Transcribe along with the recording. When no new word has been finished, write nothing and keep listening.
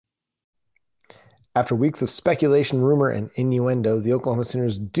After weeks of speculation, rumor, and innuendo, the Oklahoma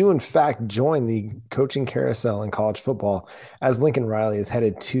Sooners do in fact join the coaching carousel in college football as Lincoln Riley is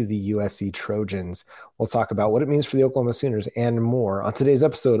headed to the USC Trojans. We'll talk about what it means for the Oklahoma Sooners and more on today's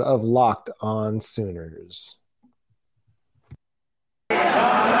episode of Locked On Sooners.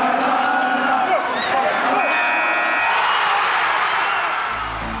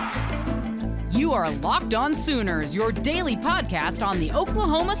 You are Locked On Sooners, your daily podcast on the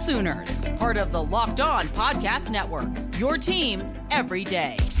Oklahoma Sooners, part of the Locked On Podcast Network, your team every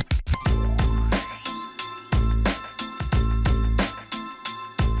day.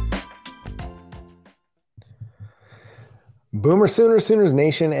 Boomer Sooners, Sooners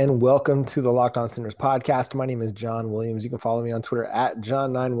Nation, and welcome to the Locked On Sooners podcast. My name is John Williams. You can follow me on Twitter at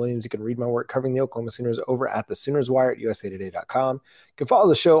John9Williams. You can read my work covering the Oklahoma Sooners over at the Sooners Wire at usatoday.com. You can follow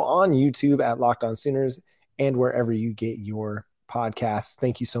the show on YouTube at Locked On Sooners and wherever you get your podcasts.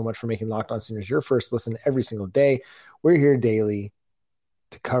 Thank you so much for making Locked On Sooners your first listen every single day. We're here daily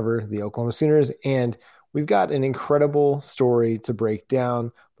to cover the Oklahoma Sooners, and we've got an incredible story to break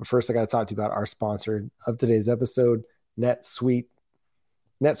down. But first, I got to talk to you about our sponsor of today's episode, NetSuite.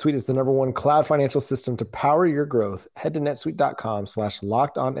 NetSuite is the number one cloud financial system to power your growth. Head to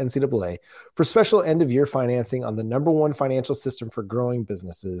netsuite.com/lockedonNCAA for special end-of-year financing on the number one financial system for growing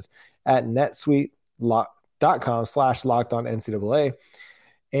businesses at netsuite.com/lockedonNCAA.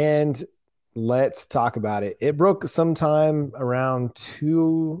 And let's talk about it. It broke sometime around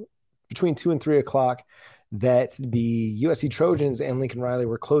between 2 and 3 o'clock that the USC Trojans and Lincoln Riley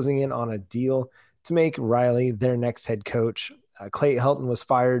were closing in on a deal to make Riley their next head coach. Clay Helton was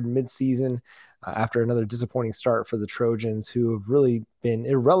fired mid-season after another disappointing start for the Trojans, who have really been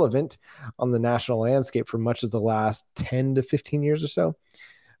irrelevant on the national landscape for much of the last 10 to 15 years or so.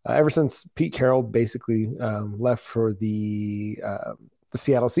 Ever since Pete Carroll basically left for the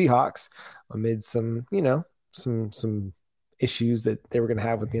Seattle Seahawks amid some issues that they were going to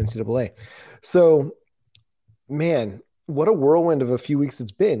have with the NCAA. So, man, what a whirlwind of a few weeks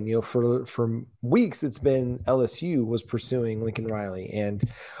it's been. For weeks it's been LSU was pursuing Lincoln Riley, and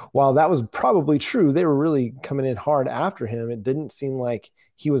while that was probably true, they were really coming in hard after him. It didn't seem like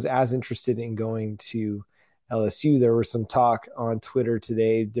he was as interested in going to LSU. There was some talk on Twitter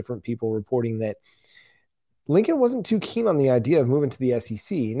today, different people reporting that Lincoln wasn't too keen on the idea of moving to the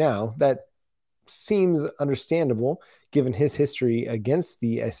SEC. Now, that seems understandable given his history against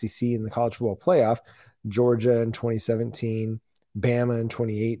the SEC in the college football playoff. Georgia in 2017, Bama in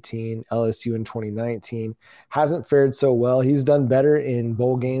 2018, LSU in 2019. Hasn't fared so well. He's done better in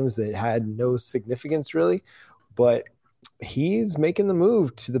bowl games that had no significance really, but he's making the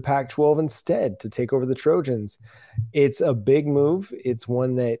move to the Pac-12 instead to take over the Trojans. It's a big move. It's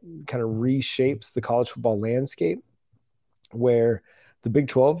one that kind of reshapes the college football landscape, where the Big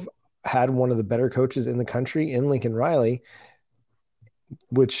 12 had one of the better coaches in the country in Lincoln Riley,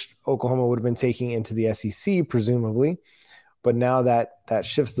 which Oklahoma would have been taking into the SEC, presumably. But now that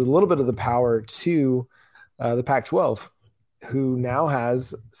shifts a little bit of the power to the Pac-12, who now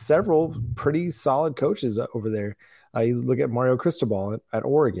has several pretty solid coaches over there. You look at Mario Cristobal at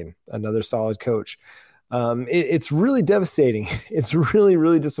Oregon, another solid coach. It's really devastating. It's really,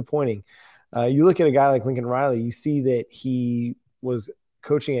 really disappointing. You look at a guy like Lincoln Riley, you see that he was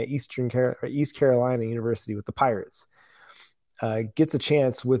coaching at East Carolina University with the Pirates. Gets a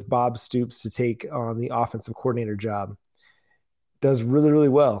chance with Bob Stoops to take on the offensive coordinator job. Does really, really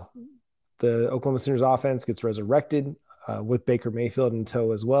well. The Oklahoma Sooners offense gets resurrected with Baker Mayfield in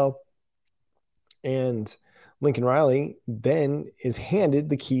tow as well. And Lincoln Riley then is handed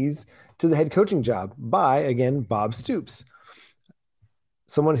the keys to the head coaching job by, again, Bob Stoops.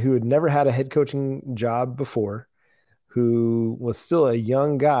 Someone who had never had a head coaching job before, who was still a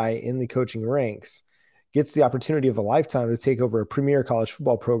young guy in the coaching ranks, gets the opportunity of a lifetime to take over a premier college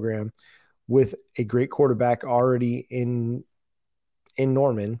football program with a great quarterback already in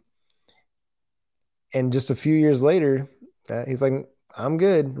Norman. And just a few years later, he's like, I'm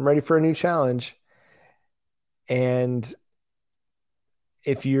good. I'm ready for a new challenge. And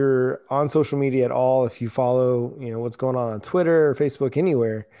if you're on social media at all, if you follow, what's going on Twitter or Facebook,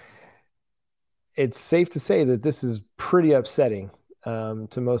 anywhere, it's safe to say that this is pretty upsetting to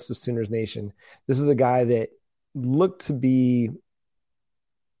most of Sooners Nation. This is a guy that looked to be,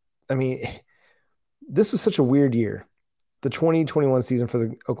 this was such a weird year. The 2021 season for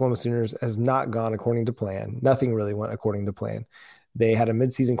the Oklahoma Sooners has not gone according to plan. Nothing really went according to plan. They had a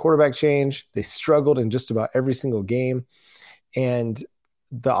midseason quarterback change. They struggled in just about every single game. And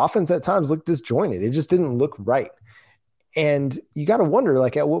the offense at times looked disjointed. It just didn't look right. And you got to wonder,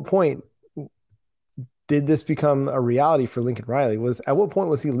 at what point did this become a reality for Lincoln Riley? At what point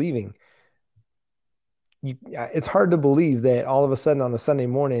was he leaving? it's hard to believe that all of a sudden on a Sunday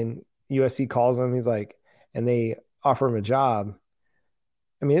morning, USC calls him. He's like, and they offer him a job.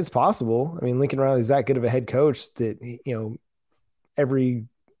 I mean, it's possible. I mean, Lincoln Riley's that good of a head coach that, every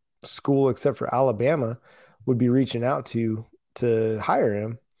school except for Alabama would be reaching out to hire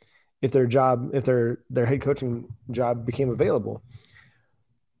him if their head coaching job became available.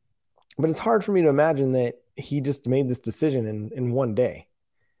 But it's hard for me to imagine that he just made this decision in one day.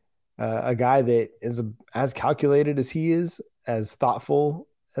 A guy that is as calculated as he is, as thoughtful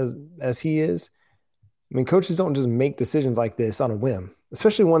as he is. I mean, coaches don't just make decisions like this on a whim,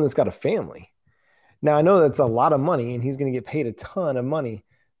 especially one that's got a family. Now, I know that's a lot of money, and he's going to get paid a ton of money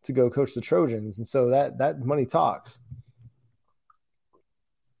to go coach the Trojans, and so that money talks.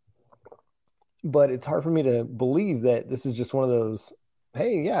 But it's hard for me to believe that this is just one of those,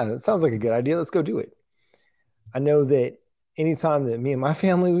 hey, yeah, that sounds like a good idea. Let's go do it. I know that anytime that me and my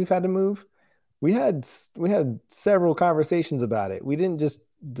family, we've had to move, we had several conversations about it. We didn't just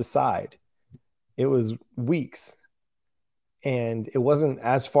decide. It was weeks. And it wasn't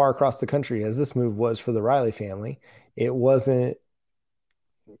as far across the country as this move was for the Riley family. It wasn't,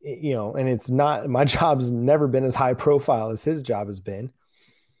 and it's not, my job's never been as high profile as his job has been.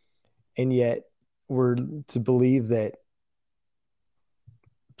 And yet we're to believe that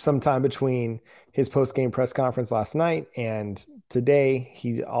sometime between his post-game press conference last night and today,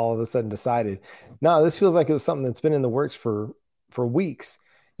 he all of a sudden decided, no, this feels like it was something that's been in the works for weeks.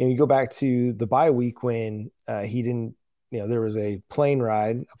 You go back to the bye week when he didn't, there was a plane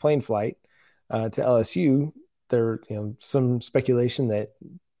flight to LSU. There, some speculation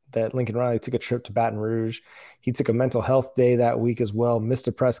that Lincoln Riley took a trip to Baton Rouge. He took a mental health day that week as well, missed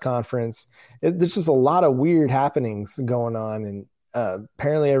a press conference. There's just a lot of weird happenings going on. And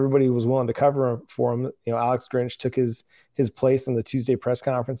apparently everybody was willing to cover for him. Alex Grinch took his place in the Tuesday press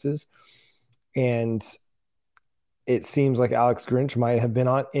conferences. And it seems like Alex Grinch might have been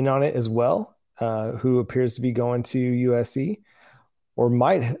in on it as well, who appears to be going to USC, or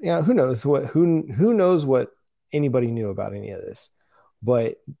might, who knows what anybody knew about any of this.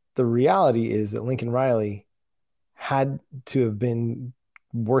 But the reality is that Lincoln Riley had to have been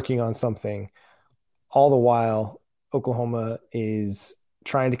working on something all the while Oklahoma is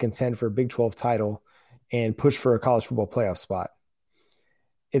trying to contend for a Big 12 title and push for a college football playoff spot.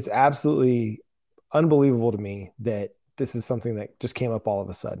 It's absolutely unbelievable to me that this is something that just came up all of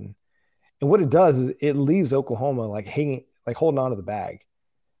a sudden. And what it does is it leaves Oklahoma holding on to the bag.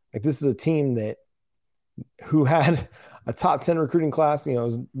 Like, this is a team who had a top 10 recruiting class, it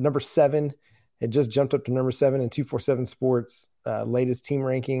was number 7. It just jumped up to number 7 in 247 Sports latest team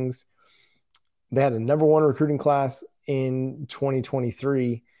rankings. They had a number 1 recruiting class in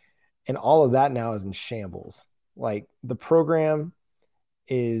 2023, and all of that now is in shambles. Like, the program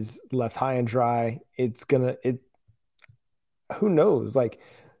is left high and dry. Who knows? Like,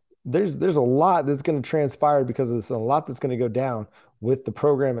 there's a lot that's going to transpire because of this, and a lot that's going to go down with the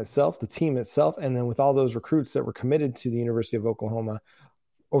program itself, the team itself, and then with all those recruits that were committed to the University of Oklahoma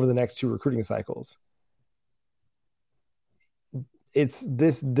over the next 2 recruiting cycles. It's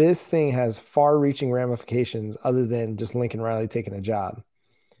this thing has far-reaching ramifications other than just Lincoln Riley taking a job.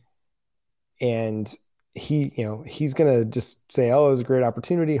 And he's going to just say, oh, it was a great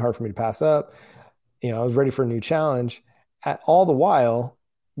opportunity, hard for me to pass up. I was ready for a new challenge. All the while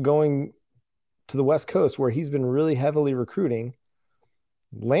going to the West Coast, where he's been really heavily recruiting,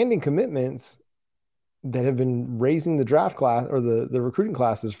 landing commitments that have been raising the draft class or the recruiting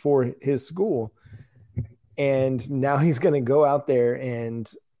classes for his school. And now he's going to go out there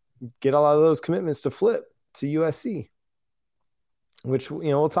and get a lot of those commitments to flip to USC, which,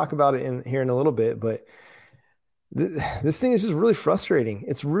 we'll talk about it here in a little bit, but this thing is just really frustrating.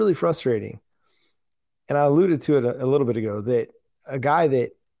 It's really frustrating. And I alluded to it a little bit ago, that a guy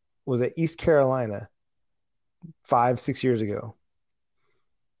that was at East Carolina 5-6 years ago,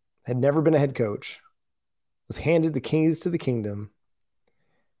 had never been a head coach, was handed the keys to the kingdom,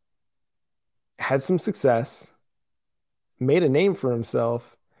 had some success, made a name for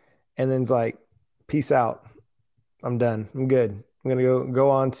himself, and then's like, peace out. I'm done. I'm good. I'm going to go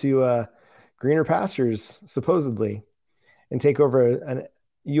on to greener pastures, supposedly, and take over a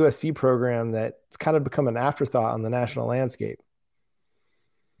USC program that's kind of become an afterthought on the national landscape.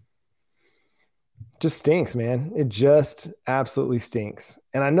 Just stinks, man. It just absolutely stinks.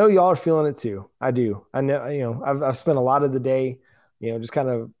 And I know y'all are feeling it too. I do. I know, I've spent a lot of the day, just kind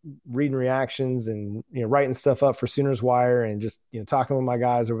of reading reactions and, writing stuff up for Sooners Wire and just, talking with my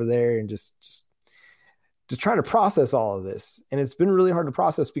guys over there and just trying to process all of this. And it's been really hard to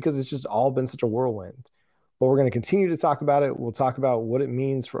process because it's just all been such a whirlwind. But we're going to continue to talk about it. We'll talk about what it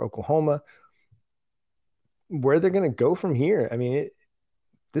means for Oklahoma. where they're going to go from here. I mean,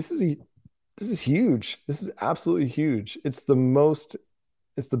 this is huge. This is absolutely huge. It's the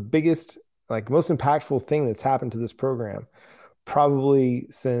biggest, like most impactful thing that's happened to this program probably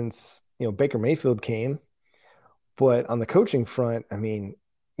since, Baker Mayfield came. But on the coaching front, I mean,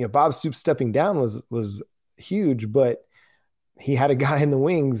 Bob Stoops stepping down was huge, but he had a guy in the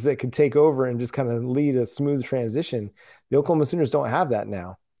wings that could take over and just kind of lead a smooth transition. The Oklahoma Sooners don't have that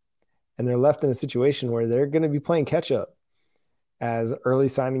now. And they're left in a situation where they're going to be playing catch up as early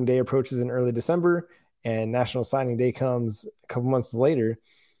signing day approaches in early December and National Signing Day comes a couple months later.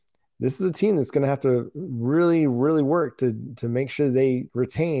 This is a team that's going to have to really, really work to make sure they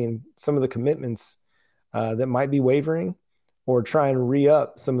retain some of the commitments that might be wavering, or try and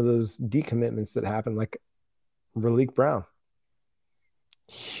re-up some of those decommitments that happened, like Raleek Brown.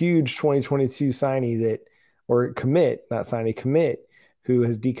 Huge 2022 signee commit, who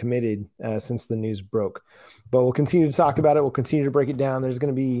has decommitted since the news broke. But we'll continue to talk about it. We'll continue to break it down. There's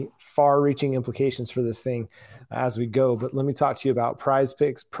going to be far-reaching implications for this thing as we go. But let me talk to you about Prize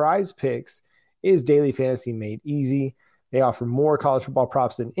Picks. Prize Picks is daily fantasy made easy. They offer more college football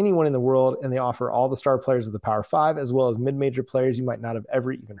props than anyone in the world, and they offer all the star players of the Power 5, as well as mid-major players you might not have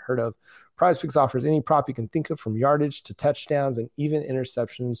ever even heard of. Prize Picks offers any prop you can think of, from yardage to touchdowns and even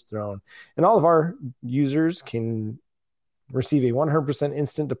interceptions thrown. And all of our users can receive a 100%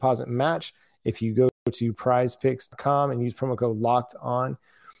 instant deposit match if you go to prizepicks.com and use promo code LOCKEDON.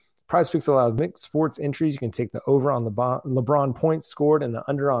 Prize Picks allows mixed sports entries. You can take the over on LeBron points scored and the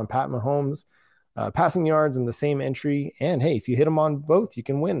under on Pat Mahomes passing yards in the same entry. And hey, if you hit them on both, you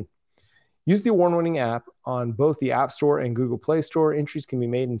can win. Use the award-winning app on both the App Store and Google Play Store. Entries can be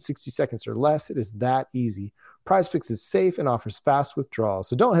made in 60 seconds or less. It is that easy. Prize Picks is safe and offers fast withdrawals.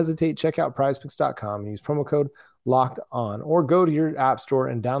 So don't hesitate. Check out prizepicks.com and use promo code LOCKEDON, or go to your App Store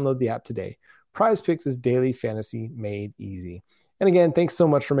and download the app today. Prize Picks is daily fantasy made easy. And again, thanks so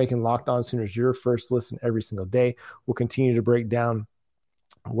much for making Locked On Sooners your first listen every single day. We'll continue to break down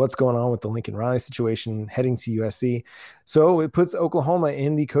what's going on with the Lincoln Riley situation heading to USC. So it puts Oklahoma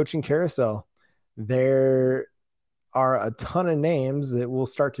in the coaching carousel. There are a ton of names that we'll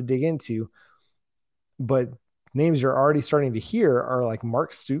start to dig into, but names you're already starting to hear are like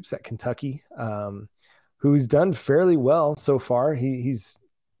Mark Stoops at Kentucky, who's done fairly well so far. He's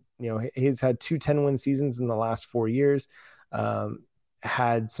had 2 10-win seasons in the last 4 years,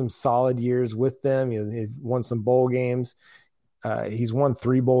 had some solid years with them. He won some bowl games. He's won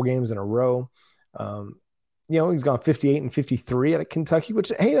 3 bowl games in a row. He's gone 58-53 at Kentucky,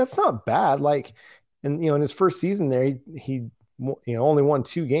 which, hey, that's not bad. In his first season there, he only won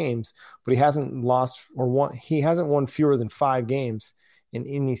 2 games, but he hasn't won fewer than 5 games in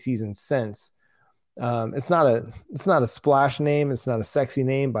any season since. It's not a splash name. It's not a sexy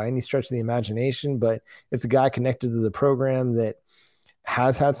name by any stretch of the imagination, but it's a guy connected to the program that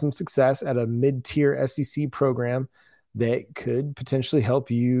has had some success at a mid-tier SEC program that could potentially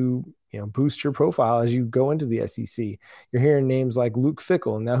help you, boost your profile as you go into the SEC. You're hearing names like Luke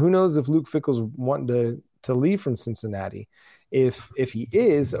Fickell. Now, who knows if Luke Fickell's wanting to leave from Cincinnati? If he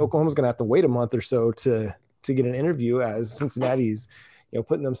is, Oklahoma's going to have to wait a month or so to get an interview, as Cincinnati's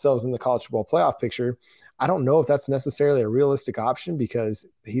putting themselves in the college football playoff picture. I don't know if that's necessarily a realistic option, because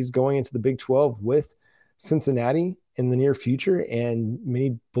he's going into the Big 12 with Cincinnati in the near future, and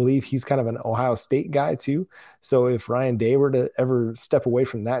many believe he's kind of an Ohio State guy too. So if Ryan Day were to ever step away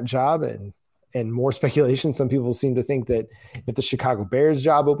from that job, and more speculation, some people seem to think that if the Chicago Bears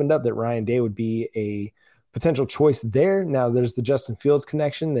job opened up, that Ryan Day would be a potential choice there. Now there's the Justin Fields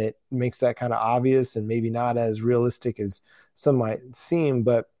connection that makes that kind of obvious and maybe not as realistic as some might seem,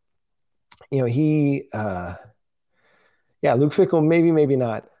 but Luke Fickell, maybe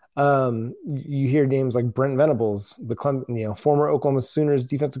not. You hear names like Brent Venables, the former Oklahoma Sooners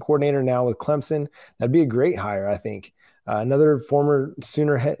defensive coordinator, now with Clemson. That'd be a great hire, I think. Another former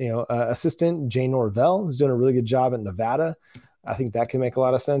Sooner assistant, Jay Norvell, who's doing a really good job at Nevada. I think that can make a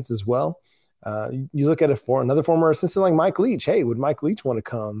lot of sense as well. You look at it for another former assistant like Mike Leach. Hey, would Mike Leach want to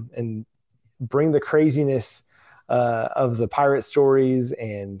come and bring the craziness of the pirate stories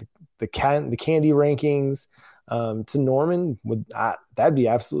and the candy rankings to Norman? That'd be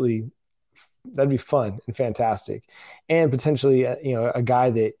fun and fantastic, and potentially a guy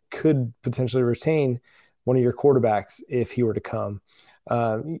that could potentially retain one of your quarterbacks if he were to come.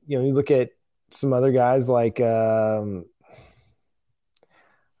 You look at some other guys like I'm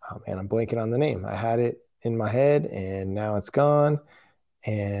blanking on the name. I had it in my head and now it's gone.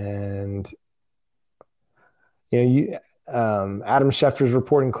 And Adam Schefter's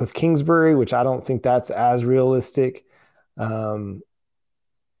reporting Cliff Kingsbury, which I don't think that's as realistic.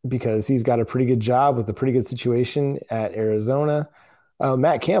 because he's got a pretty good job with a pretty good situation at Arizona.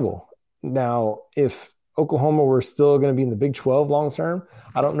 Matt Campbell. Now, if Oklahoma were still going to be in the Big 12 long term,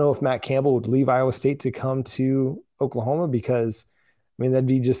 I don't know if Matt Campbell would leave Iowa State to come to Oklahoma, because, I mean, that'd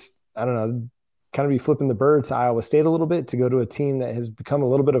be just, I don't know, kind of be flipping the bird to Iowa State a little bit to go to a team that has become a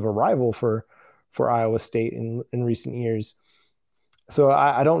little bit of a rival for Iowa State in recent years. So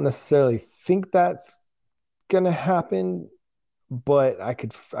I don't necessarily think that's going to happen, but I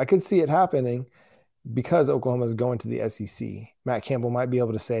could see it happening because Oklahoma is going to the SEC. Matt Campbell might be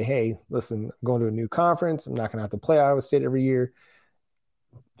able to say, hey, listen, I'm going to a new conference. I'm not going to have to play Iowa State every year.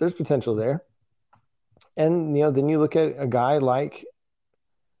 There's potential there. And, then you look at a guy like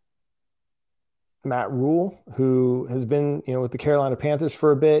Matt Rule, who has been, with the Carolina Panthers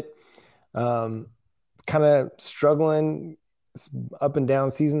for a bit, kind of struggling, up and down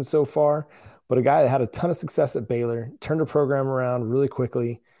season so far, but a guy that had a ton of success at Baylor, turned a program around really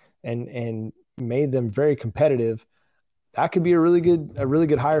quickly and made them very competitive. That could be a really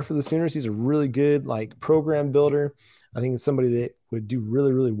good hire for the Sooners. He's a really good program builder. I think it's somebody that would do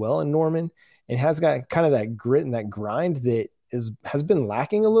really, really well in Norman, and has got kind of that grit and that grind that has been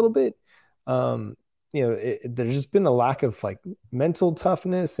lacking a little bit. There's just been a lack of mental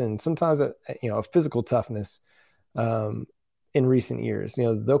toughness and sometimes a physical toughness in recent years. The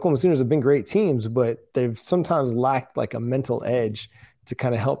Oklahoma Sooners have been great teams, but they've sometimes lacked a mental edge to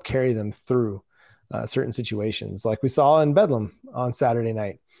kind of help carry them through certain situations, like we saw in Bedlam on Saturday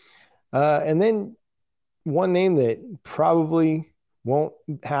night. And then one name that probably won't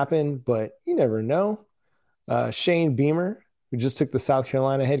happen, but you never know, Shane Beamer, who just took the South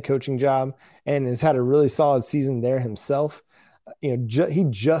Carolina head coaching job and has had a really solid season there himself. He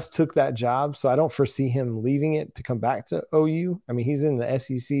just took that job, so I don't foresee him leaving it to come back to OU. I mean, he's in the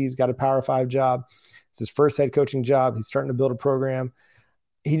SEC. He's got a Power 5 job. It's his first head coaching job. He's starting to build a program.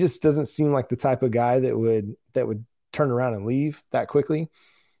 He just doesn't seem like the type of guy that would turn around and leave that quickly.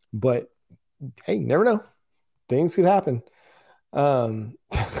 But hey, you never know. Things could happen.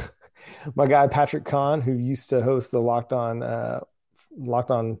 My guy Patrick Kahn, who used to host the Locked On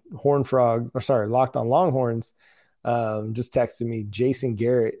Longhorns, just texted me Jason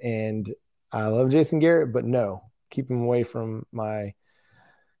Garrett, and I love Jason Garrett, but no, keep him away from my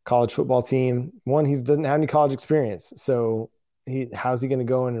college football team. One, he doesn't have any college experience, so how's he going to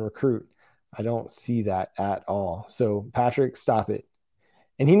go in and recruit? I don't see that at all. So Patrick, stop it.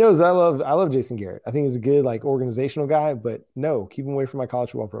 And he knows I love Jason Garrett. I think he's a good organizational guy, but no, keep him away from my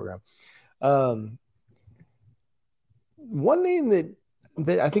college football program. One name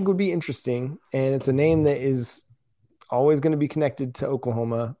that I think would be interesting, and it's a name that is always going to be connected to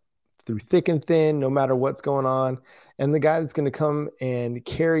Oklahoma through thick and thin, no matter what's going on, and the guy that's going to come and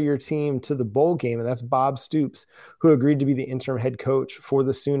carry your team to the bowl game, and that's Bob Stoops, who agreed to be the interim head coach for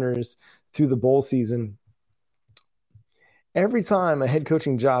the Sooners through the bowl season. Every time a head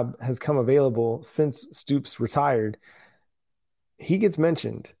coaching job has come available since Stoops retired, he gets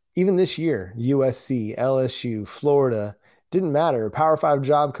mentioned. Even this year, USC, LSU, Florida, didn't matter. A Power 5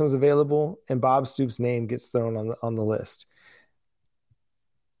 job comes available, and Bob Stoops' name gets thrown on the list.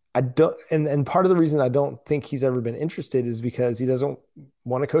 I don't, and part of the reason I don't think he's ever been interested is because he doesn't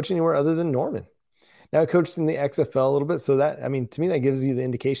want to coach anywhere other than Norman. Now, he coached in the XFL a little bit, so that, I mean, to me, that gives you the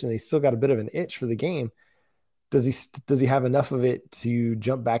indication that he's still got a bit of an itch for the game. Does he have enough of it to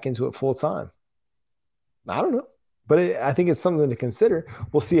jump back into it full time? I don't know. But I think it's something to consider.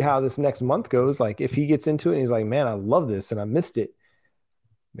 We'll see how this next month goes. If he gets into it and he's like, man, I love this and I missed it,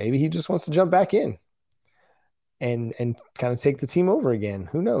 maybe he just wants to jump back in and kind of take the team over again.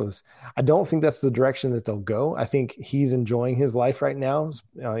 Who knows? I don't think that's the direction that they'll go. I think he's enjoying his life right now.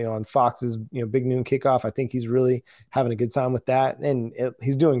 On Fox's Big Noon Kickoff, I think he's really having a good time with that, and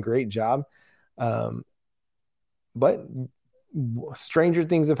he's doing a great job. But stranger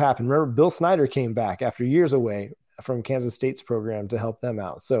things have happened. Remember, Bill Snyder came back after years away from Kansas State's program to help them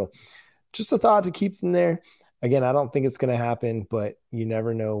out. So just a thought to keep them there. Again, I don't think it's going to happen, but you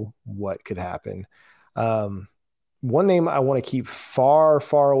never know what could happen. One name I want to keep far,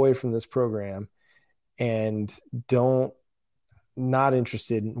 far away from this program and not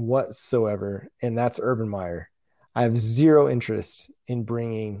interested in whatsoever, and that's Urban Meyer. I have zero interest in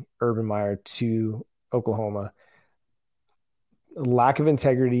bringing Urban Meyer to Oklahoma. Lack of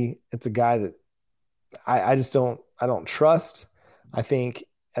integrity. It's a guy that I don't trust. I think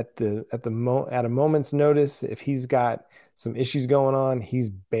at a moment's notice, if he's got some issues going on, he's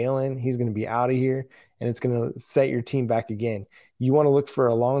bailing. He's going to be out of here, and it's going to set your team back again. You want to look for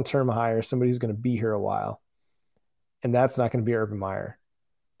a long-term hire, somebody who's going to be here a while, and that's not going to be Urban Meyer.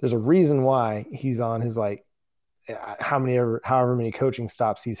 There's a reason why he's on his however many coaching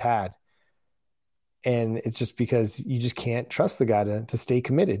stops he's had. And it's just because you just can't trust the guy to stay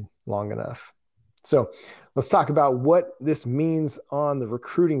committed long enough. So let's talk about what this means on the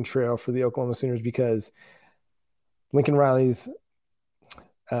recruiting trail for the Oklahoma Sooners, because Lincoln Riley's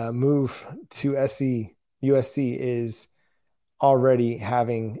move to USC is already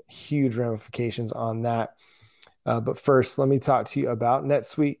having huge ramifications on that. But first, let me talk to you about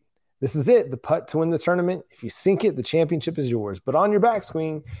NetSuite. This is it, the putt to win the tournament. If you sink it, the championship is yours. But on your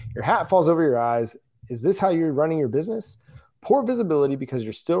backswing, your hat falls over your eyes. Is this how you're running your business? Poor visibility because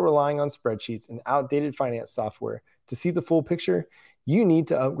you're still relying on spreadsheets and outdated finance software. To see the full picture, you need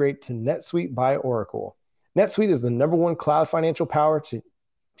to upgrade to NetSuite by Oracle. NetSuite is the number one cloud financial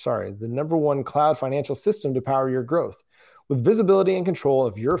system to power your growth. With visibility and control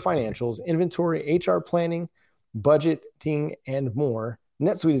of your financials, inventory, HR planning, budgeting, and more,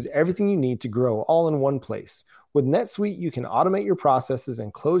 NetSuite is everything you need to grow all in one place. With NetSuite, you can automate your processes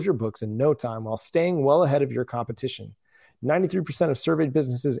and close your books in no time while staying well ahead of your competition. 93% of surveyed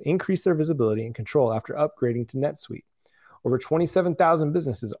businesses increase their visibility and control after upgrading to NetSuite. Over 27,000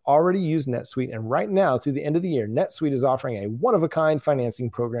 businesses already use NetSuite, and right now, through the end of the year, NetSuite is offering a one-of-a-kind financing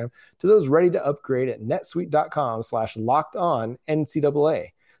program to those ready to upgrade at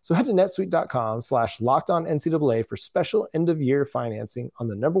netsuite.com/lockedonNCAA. So head to netsuite.com/lockedonNCAA for special end-of-year financing on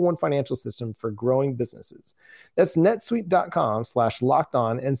the number one financial system for growing businesses. That's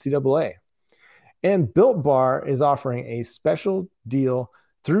netsuite.com/lockedonNCAA. And Built Bar is offering a special deal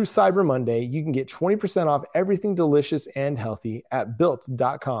through Cyber Monday. You can get 20% off everything delicious and healthy at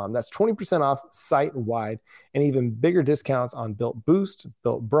built.com. That's 20% off site-wide, and even bigger discounts on Built Boost,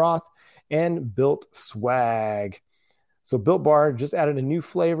 Built Broth, and Built Swag. So Built Bar just added a new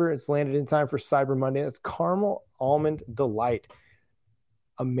flavor. It's landed in time for Cyber Monday. It's Caramel Almond Delight.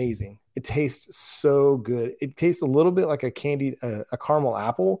 Amazing. It tastes so good. It tastes a little bit like a caramel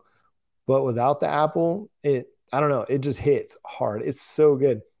apple, but without the apple, I don't know, it just hits hard. It's so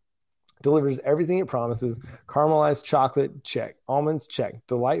good. Delivers everything it promises. Caramelized chocolate, check. Almonds, check.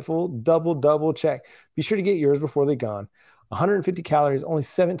 Delightful, double, check. Be sure to get yours before they're gone. 150 calories, only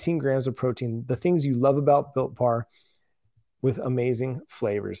 17 grams of protein. The things you love about Built Bar with amazing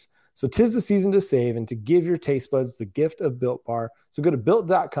flavors. So 'tis the season to save and to give your taste buds the gift of Built Bar. So go to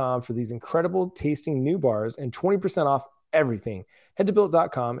built.com for these incredible tasting new bars and 20% off everything. Head to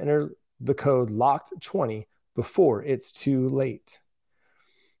built.com, enter the code LOCKED20 before it's too late.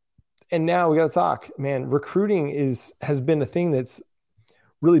 And now we got to talk, man. Recruiting has been a thing that's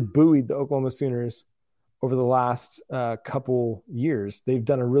really buoyed the Oklahoma Sooners over the last couple years. They've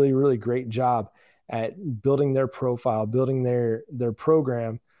done a really, really great job at building their profile, building their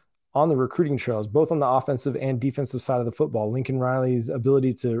program on the recruiting trails, both on the offensive and defensive side of the football. Lincoln Riley's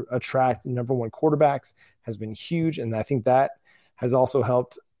ability to attract number one quarterbacks has been huge, and I think that has also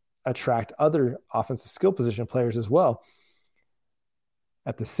helped attract other offensive skill position players as well.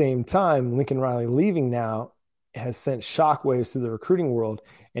 At the same time, Lincoln Riley leaving now has sent shockwaves through the recruiting world,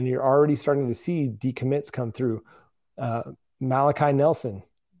 and you're already starting to see decommits come through. Malachi Nelson,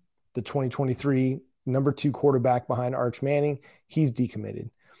 the 2023 number 2 quarterback behind Arch Manning, he's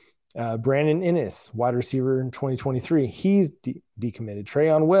decommitted. Brandon Innes, wide receiver in 2023, he's decommitted.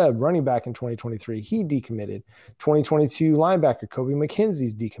 Trayon Webb, running back in 2023, he decommitted. 2022 linebacker Kobe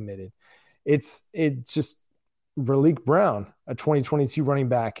McKenzie's decommitted. It's just Raleek Brown, a 2022 running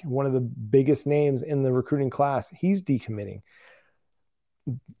back, one of the biggest names in the recruiting class, he's decommitting.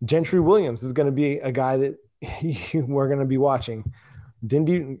 Gentry Williams is going to be a guy that we're going to be watching.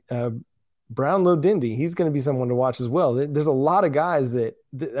 Brownlow Dindy, he's going to be someone to watch as well. There's a lot of guys that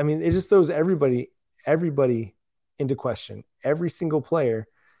it just throws everybody into question. Every single player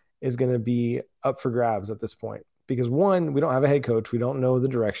is going to be up for grabs at this point because, one, we don't have a head coach. We don't know the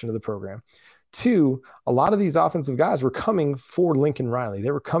direction of the program. Two, a lot of these offensive guys were coming for Lincoln Riley.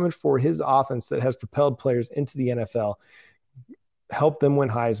 They were coming for his offense that has propelled players into the NFL, helped them win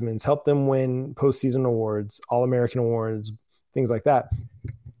Heisman's, helped them win postseason awards, All-American awards, things like that.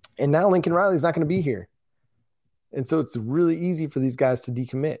 And now Lincoln Riley's not going to be here. And so it's really easy for these guys to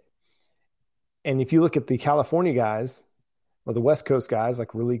decommit. And if you look at the California guys or the West Coast guys like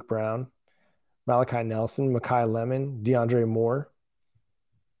Raleek Brown, Malachi Nelson, Mekhi Lemon, DeAndre Moore,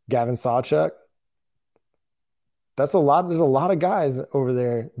 Gavin Sawchuk, there's a lot of guys over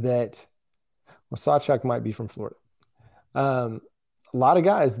there that, well, Sawchuk might be from Florida. A lot of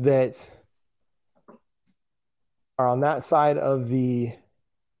guys that are on that side of the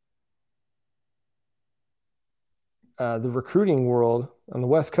recruiting world on the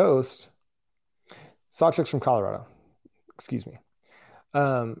West Coast. Sawchuk's from Colorado, excuse me,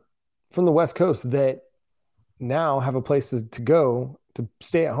 from the West Coast that now have a place to go to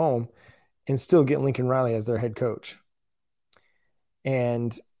stay at home and still get Lincoln Riley as their head coach.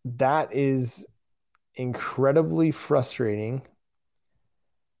 And that is incredibly frustrating.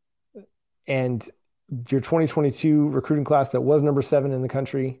 And your 2022 recruiting class that was number 7 in the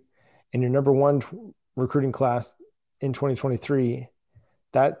country and your number 1 recruiting class in 2023,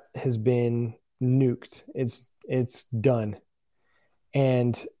 that has been nuked. It's done.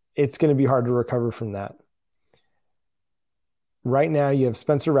 And it's going to be hard to recover from that. Right now, you have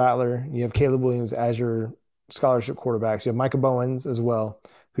Spencer Rattler, you have Caleb Williams as your scholarship quarterbacks. You have Micah Bowens as well,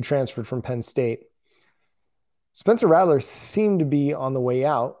 who transferred from Penn State. Spencer Rattler seemed to be on the way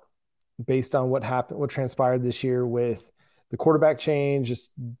out based on what transpired this year with the quarterback change,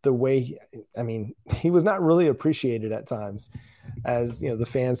 just the way, he was not really appreciated at times, as the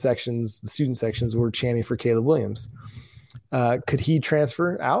fan sections, the student sections were chanting for Caleb Williams. Could he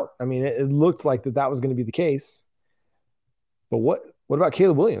transfer out? It looked like that was going to be the case. But what about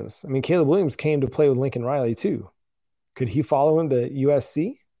Caleb Williams? Caleb Williams came to play with Lincoln Riley too. Could he follow him to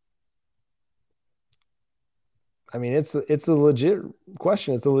USC? It's a legit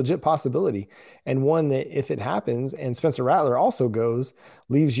question. It's a legit possibility. And one that, if it happens and Spencer Rattler also goes,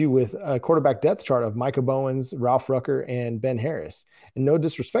 leaves you with a quarterback depth chart of Micah Bowens, Ralph Rucker, and Ben Harris. And no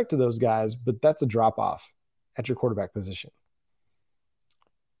disrespect to those guys, but that's a drop off at your quarterback position.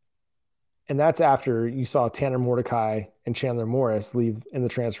 And that's after you saw Tanner Mordecai and Chandler Morris leave in the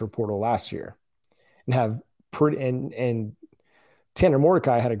transfer portal last year and have and Tanner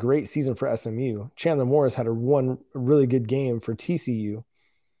Mordecai had a great season for SMU. Chandler Morris had one really good game for TCU.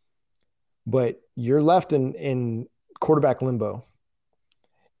 But you're left in quarterback limbo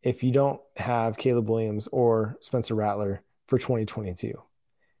if you don't have Caleb Williams or Spencer Rattler for 2022.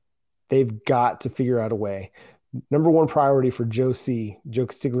 They've got to figure out a way. Number 1 priority for Joe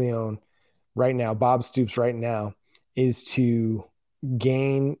Castiglione right now, Bob Stoops right now, is to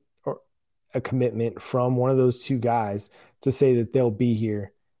gain a commitment from one of those 2 guys to say that they'll be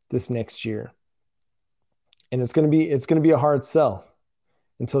here this next year. And it's going to be a hard sell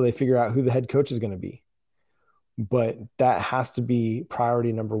until they figure out who the head coach is going to be. But that has to be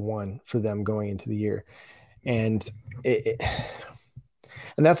priority number 1 for them going into the year. And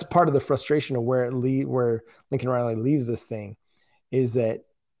and that's part of the frustration of where Lincoln Riley leaves this thing, is that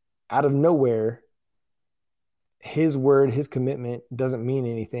out of nowhere, his word, his commitment doesn't mean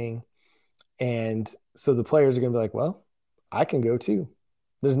anything. And so the players are going to be like, well, I can go too.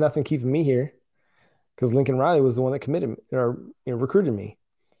 There's nothing keeping me here because Lincoln Riley was the one that committed or recruited me.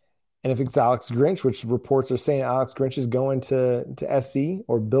 And if it's Alex Grinch, which reports are saying Alex Grinch is going to SC,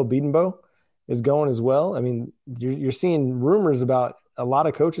 or Bill Bedenbaugh is going as well. You're seeing rumors about a lot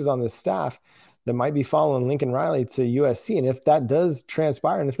of coaches on this staff that might be following Lincoln Riley to USC. And if that does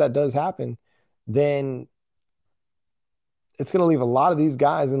transpire and if that does happen, then it's going to leave a lot of these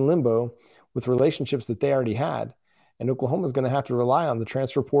guys in limbo with relationships that they already had. And Oklahoma is going to have to rely on the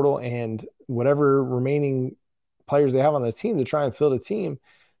transfer portal and whatever remaining players they have on the team to try and fill the team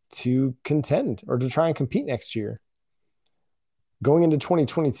to contend or to try and compete next year. Going into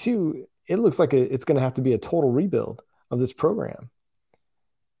 2022, it looks like it's going to have to be a total rebuild of this program.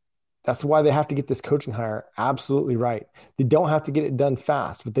 That's why they have to get this coaching hire absolutely right. They don't have to get it done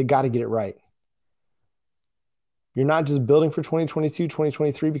fast, but they got to get it right. You're not just building for 2022,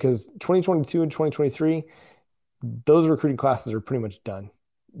 2023, because 2022 and 2023, those recruiting classes are pretty much done.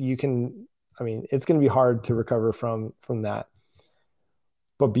 It's going to be hard to recover from that.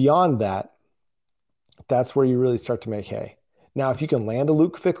 But beyond that, that's where you really start to make hay. Now, if you can land a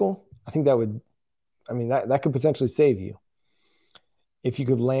Luke Fickell, I think that could potentially save you. If you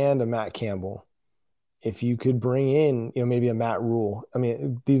could land a Matt Campbell, if you could bring in, maybe a Matt Rule.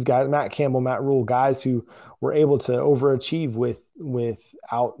 These guys, Matt Campbell, Matt Rule, guys who were able to overachieve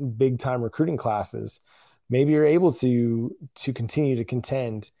without big time recruiting classes. Maybe you're able to continue to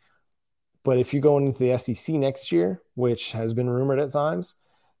contend. But if you're going into the SEC next year, which has been rumored at times,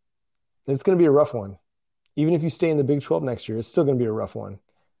 it's going to be a rough one. Even if you stay in the Big 12 next year, it's still going to be a rough one.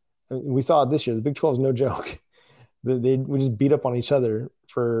 We saw it this year. The Big 12 is no joke. We just beat up on each other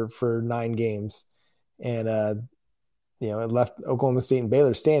for 9 games. And, it left Oklahoma State and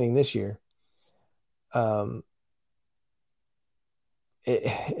Baylor standing this year.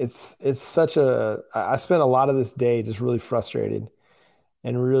 It's such I spent a lot of this day just really frustrated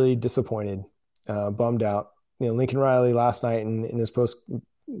and really disappointed, bummed out. Lincoln Riley last night in his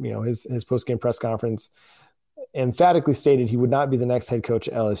his post-game press conference emphatically stated he would not be the next head coach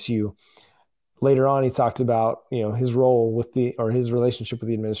at LSU. Later on, he talked about, his role with his relationship with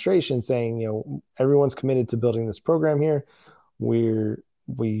the administration, saying, everyone's committed to building this program here. We're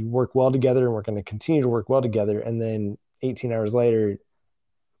we work well together and we're going to continue to work well together. And then 18 hours later,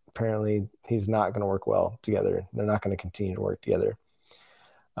 apparently he's not going to work well together. They're not going to continue to work together.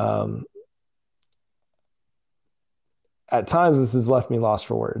 At times this has left me lost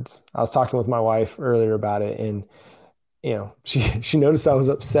for words. I was talking with my wife earlier about it, and she noticed I was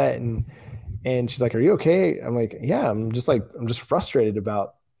upset, and she's like, "Are you okay?" I'm like, "Yeah, I'm just frustrated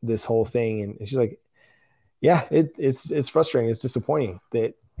about this whole thing." And she's like, "Yeah, it's frustrating. It's disappointing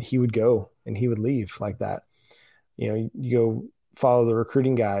that he would go and he would leave like that." You go follow the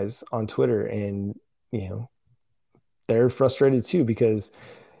recruiting guys on Twitter, and they're frustrated too, because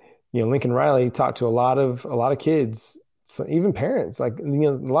Lincoln Riley talked to a lot of kids, so even parents. Like, a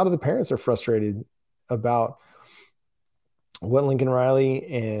lot of the parents are frustrated about what Lincoln Riley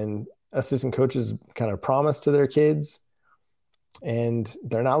and assistant coaches kind of promised to their kids, and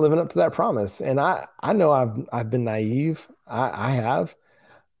they're not living up to that promise. And I know I've been naive. I have.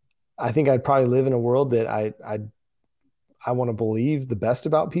 I think I'd probably live in a world that I want to believe the best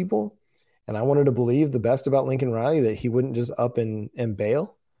about people, and I wanted to believe the best about Lincoln Riley, that he wouldn't just up and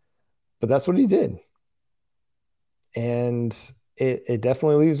bail. But that's what he did. And it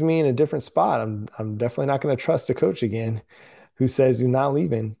definitely leaves me in a different spot. I'm definitely not going to trust a coach again who says he's not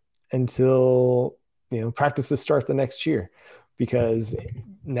leaving until practices start the next year, because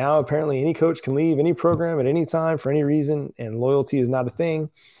now apparently any coach can leave any program at any time for any reason, and loyalty is not a thing.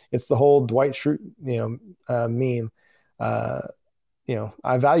 It's the whole Dwight Schrute meme.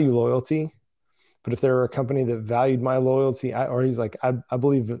 I value loyalty, but if there were a company that valued my loyalty, he's like, I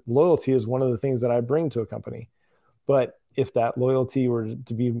believe loyalty is one of the things that I bring to a company. But if that loyalty were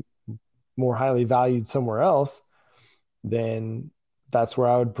to be more highly valued somewhere else, then that's where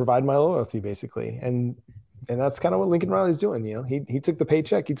I would provide my loyalty, basically. And that's kind of what Lincoln Riley's doing. He took the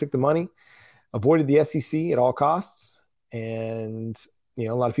paycheck, he took the money, avoided the SEC at all costs. And, a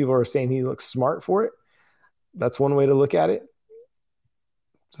lot of people are saying he looks smart for it. That's one way to look at it.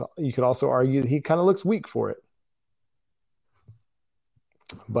 So you could also argue that he kind of looks weak for it.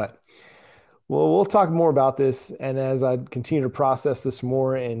 But we'll talk more about this. And as I continue to process this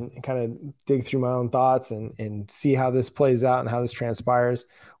more and kind of dig through my own thoughts and see how this plays out and how this transpires,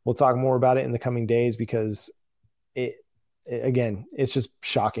 we'll talk more about it in the coming days, because again, it's just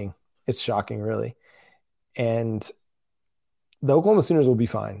shocking. It's shocking, really. And the Oklahoma Sooners will be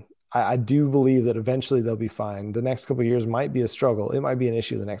fine. I do believe that eventually they'll be fine. The next couple of years might be a struggle. It might be an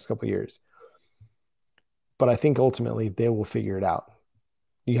issue the next couple of years. But I think ultimately they will figure it out.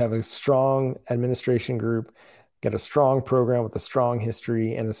 You have a strong administration group, got a strong program with a strong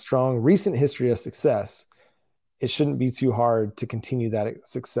history and a strong recent history of success. It shouldn't be too hard to continue that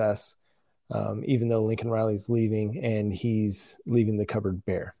success, even though Lincoln Riley's leaving and he's leaving the cupboard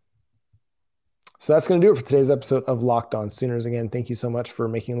bare. So that's going to do it for today's episode of Locked On Sooners. Again, thank you so much for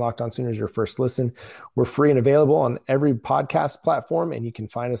making Locked On Sooners your first listen. We're free and available on every podcast platform, and you can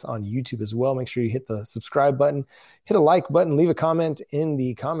find us on YouTube as well. Make sure you hit the subscribe button, hit a like button, leave a comment in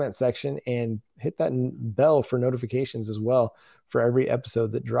the comment section, and hit that bell for notifications as well for every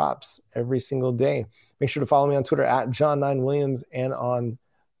episode that drops every single day. Make sure to follow me on Twitter at John9Williams, and on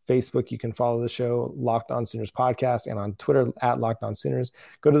Facebook, you can follow the show Locked On Sooners Podcast, and on Twitter at Locked On Sooners.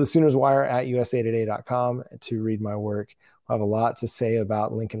 Go to the Sooners Wire at usatoday.com to read my work. I'll have a lot to say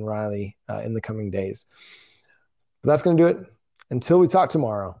about Lincoln Riley in the coming days. But that's going to do it. Until we talk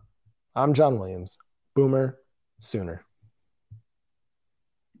tomorrow, I'm John Williams, Boomer Sooner.